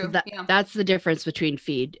 That's true. So that's the difference between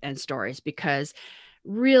feed and stories, because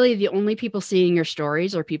really the only people seeing your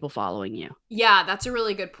stories are people following you. Yeah, that's a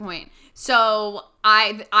really good point. So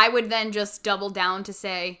I would then just double down to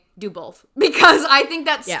say do both, because I think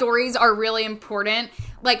that stories are really important.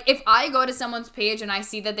 Like, if I go to someone's page and I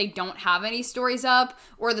see that they don't have any stories up,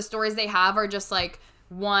 or the stories they have are just like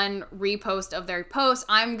one repost of their post,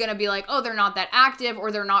 I'm gonna be like, oh, they're not that active,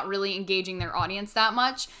 or they're not really engaging their audience that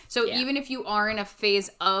much. So even if you are in a phase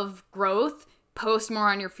of growth, post more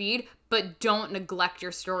on your feed, but don't neglect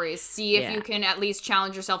your stories. See if you can at least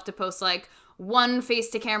challenge yourself to post like one face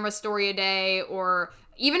to camera story a day, or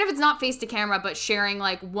even if it's not face to camera, but sharing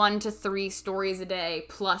like 1 to 3 stories a day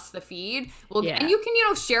plus the feed. And you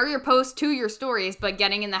can, share your posts to your stories, but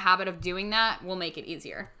getting in the habit of doing that will make it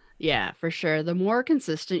easier. Yeah, for sure. The more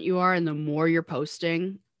consistent you are and the more you're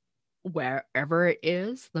posting wherever it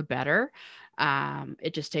is, the better.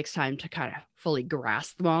 It just takes time to kind of fully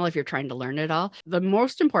grasp them all if you're trying to learn it all. The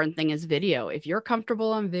most important thing is video. If you're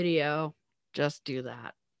comfortable on video, just do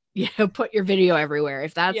that. Put your video everywhere.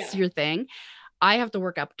 If that's your thing, I have to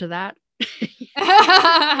work up to that.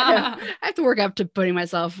 I have to work up to putting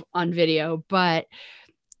myself on video, but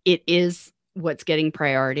it is what's getting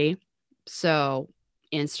priority. So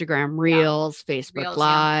Instagram Reels, Facebook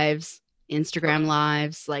Lives, Instagram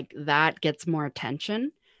Lives, like that gets more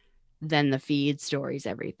attention than the feed, stories,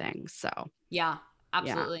 everything. So yeah,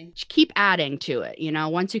 absolutely. Keep adding to it.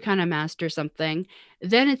 Once you kind of master something,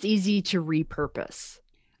 then it's easy to repurpose.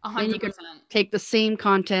 100%. Then you can take the same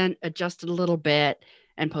content, adjust it a little bit,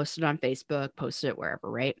 and post it on Facebook, post it wherever,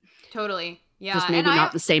 right? Totally. Yeah. Just maybe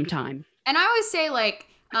not the same time. And I always say, like,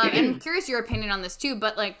 and I'm curious your opinion on this too,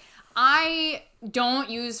 but like, I don't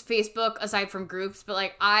use Facebook aside from groups, but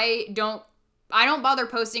like, I don't bother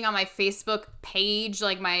posting on my Facebook page,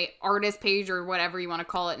 like my artist page or whatever you want to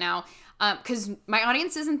call it now, because my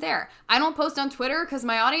audience isn't there. I don't post on Twitter because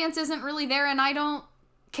my audience isn't really there, and I don't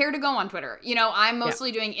care to go on Twitter. I'm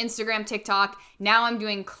mostly doing Instagram, TikTok. Now I'm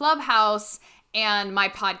doing Clubhouse and my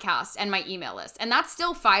podcast and my email list. And that's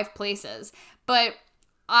still 5 places. But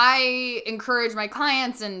I encourage my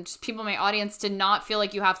clients and just people in my audience to not feel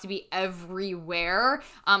like you have to be everywhere.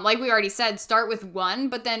 Like we already said, start with 1,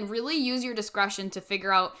 but then really use your discretion to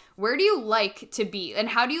figure out where do you like to be and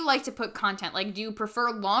how do you like to put content? Like, do you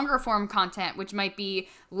prefer longer form content, which might be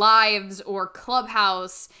lives or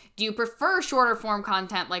Clubhouse? Do you prefer shorter form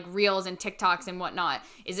content like Reels and TikToks and whatnot?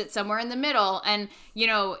 Is it somewhere in the middle? And,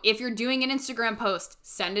 if you're doing an Instagram post,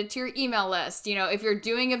 send it to your email list. If you're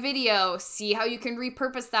doing a video, see how you can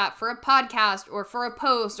repurpose that for a podcast or for a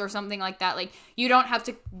post or something like that. Like, you don't have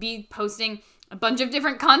to be posting a bunch of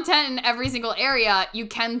different content in every single area, you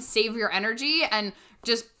can save your energy and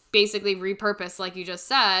just basically repurpose, like you just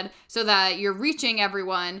said, so that you're reaching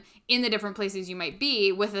everyone in the different places you might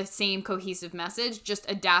be with the same cohesive message, just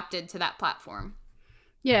adapted to that platform.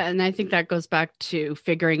 Yeah, and I think that goes back to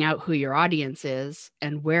figuring out who your audience is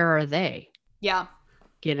and where are they. Yeah.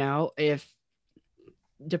 If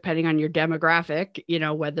depending on your demographic,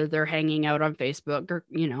 whether they're hanging out on Facebook or,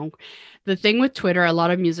 the thing with Twitter, a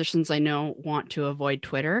lot of musicians I know want to avoid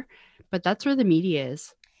Twitter, but that's where the media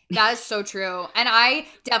is. That is so true. And I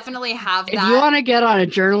definitely have that. If you want to get on a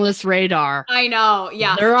journalist's radar, I know.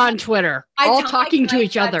 Yeah. They're on Twitter, all talking to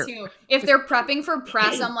each other. Too. If they're prepping for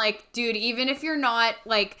press, I'm like, dude, even if you're not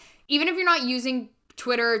using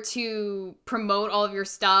Twitter to promote all of your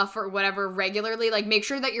stuff or whatever regularly, like make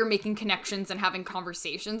sure that you're making connections and having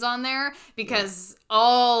conversations on there, because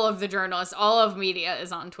all of the journalists, all of media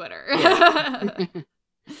is on Twitter. Yeah.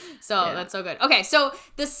 So that's so good. Okay, so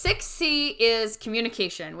the 6C is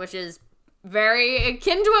communication, which is very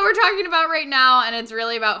akin to what we're talking about right now, and it's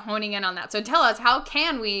really about honing in on that. So tell us, how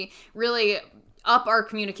can we really up our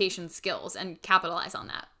communication skills and capitalize on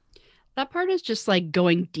that? That part is just like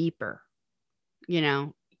going deeper.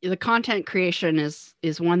 The content creation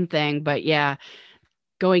is one thing, but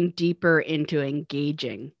going deeper into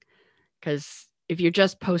engaging, because if you're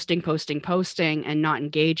just posting and not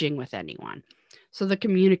engaging with anyone. So the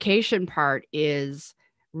communication part is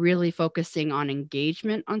really focusing on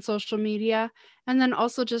engagement on social media. And then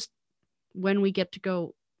also just when we get to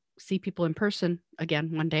go see people in person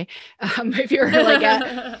again one day, if you're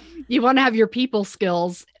like, you want to have your people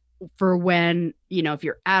skills for when, if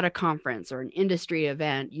you're at a conference or an industry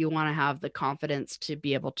event, you want to have the confidence to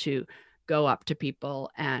be able to go up to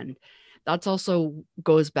people. And that's also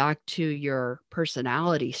goes back to your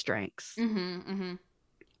personality strengths. Mm-hmm, mm-hmm.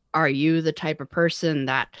 Are you the type of person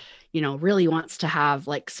that, really wants to have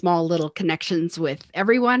like small little connections with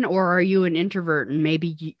everyone? Or are you an introvert and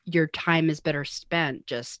maybe your time is better spent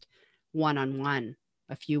just one-on-one,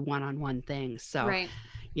 a few one-on-one things? So, right.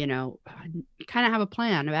 Kind of have a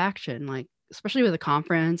plan of action, like especially with a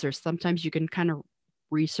conference, or sometimes you can kind of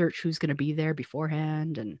research who's going to be there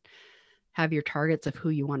beforehand and have your targets of who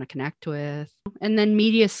you want to connect with. And then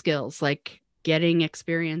media skills, like getting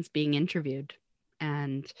experience being interviewed.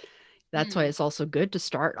 And that's why it's also good to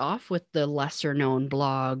start off with the lesser known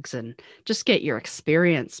blogs and just get your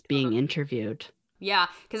experience being interviewed. Yeah,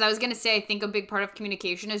 because I was going to say, I think a big part of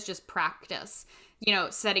communication is just practice.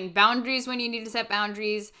 Setting boundaries when you need to set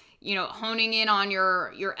boundaries, honing in on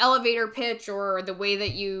your elevator pitch or the way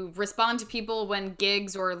that you respond to people when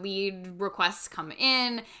gigs or lead requests come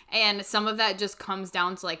in. And some of that just comes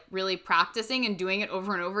down to like really practicing and doing it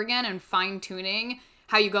over and over again and fine tuning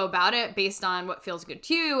how you go about it based on what feels good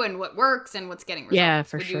to you and what works and what's getting results. Yeah,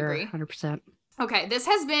 for Would sure. you agree? 100%. Okay, this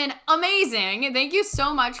has been amazing. Thank you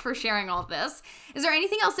so much for sharing all of this. Is there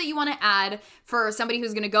anything else that you want to add for somebody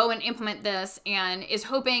who's going to go and implement this and is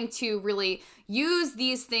hoping to really use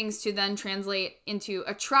these things to then translate into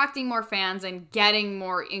attracting more fans and getting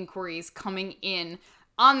more inquiries coming in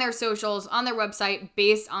on their socials, on their website,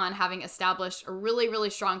 based on having established a really, really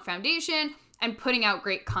strong foundation and putting out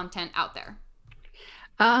great content out there?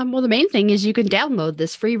 Well, the main thing is you can download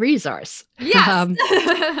this free resource. Yes.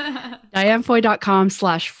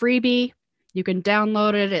 DianeFoy.com/freebie. You can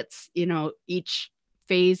download it. It's, each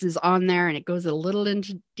phase is on there and it goes a little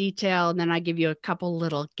into detail. And then I give you a couple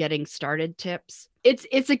little getting started tips.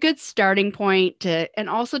 It's a good starting point and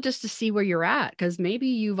also just to see where you're at, because maybe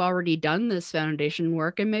you've already done this foundation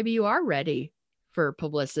work and maybe you are ready for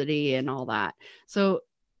publicity and all that. So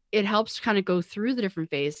it helps kind of go through the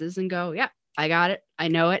different phases and go, yeah, I got it. I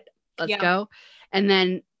know it. Let's go. And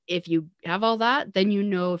then if you have all that, then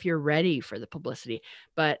if you're ready for the publicity.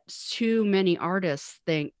 But too many artists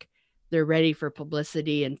think they're ready for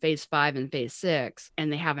publicity in phase 5 and phase 6,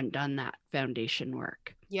 and they haven't done that foundation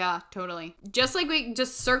work. Yeah, totally. Just like we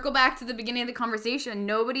just circle back to the beginning of the conversation,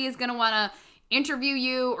 nobody is going to want to interview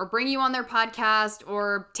you or bring you on their podcast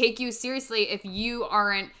or take you seriously if you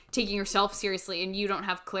aren't taking yourself seriously and you don't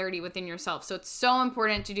have clarity within yourself. So it's so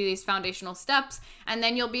important to do these foundational steps, and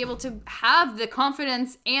then you'll be able to have the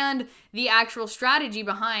confidence and the actual strategy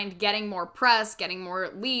behind getting more press, getting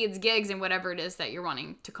more leads, gigs, and whatever it is that you're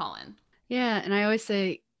wanting to call in. Yeah. And I always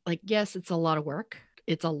say, like, yes, it's a lot of work.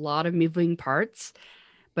 It's a lot of moving parts.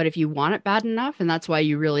 But if you want it bad enough, and that's why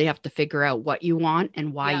you really have to figure out what you want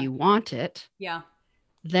and why you want it,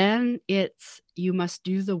 then you must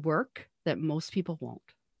do the work that most people won't.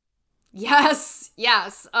 Yes.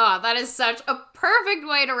 Oh, that is such a perfect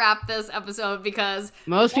way to wrap this episode, because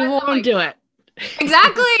most people won't do it.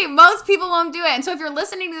 Exactly. Most people won't do it. And so if you're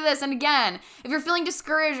listening to this, and again, if you're feeling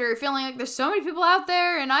discouraged or you're feeling like there's so many people out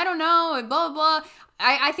there and I don't know and blah, blah, blah,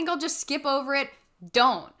 I think I'll just skip over it.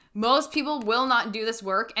 Don't. Most people will not do this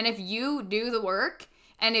work. And if you do the work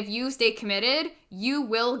and if you stay committed, you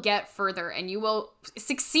will get further and you will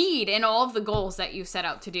succeed in all of the goals that you set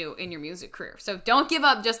out to do in your music career. So don't give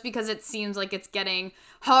up just because it seems like it's getting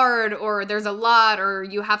hard or there's a lot or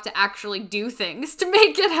you have to actually do things to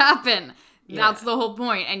make it happen. Yeah. That's the whole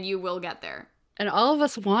point, and you will get there. And all of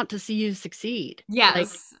us want to see you succeed.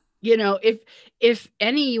 Yes. Like, if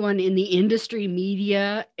anyone in the industry,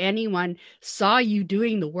 media, anyone saw you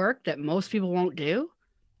doing the work that most people won't do,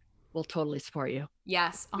 we'll totally support you.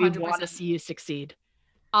 Yes, 100%. We want to see you succeed.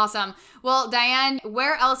 Awesome. Well, Diane,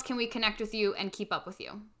 where else can we connect with you and keep up with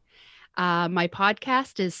you? My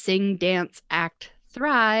podcast is Sing, Dance, Act,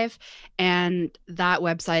 Thrive, and that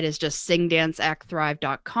website is just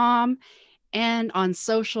singdanceactthrive.com. And on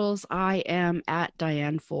socials, I am at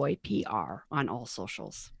Diane Foy PR on all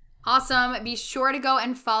socials. Awesome. Be sure to go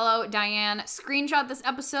and follow Diane. Screenshot this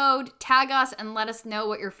episode, tag us, and let us know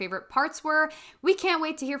what your favorite parts were. We can't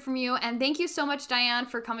wait to hear from you. And thank you so much, Diane,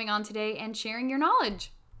 for coming on today and sharing your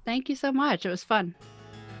knowledge. Thank you so much. It was fun.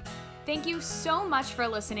 Thank you so much for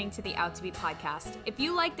listening to the Out to Be podcast. If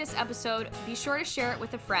you like this episode, be sure to share it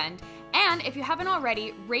with a friend. And if you haven't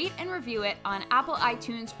already, rate and review it on Apple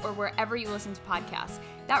iTunes or wherever you listen to podcasts.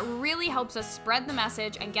 That really helps us spread the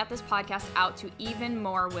message and get this podcast out to even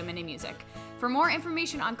more women in music. For more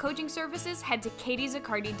information on coaching services, head to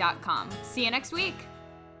katiezaccardi.com. See you next week.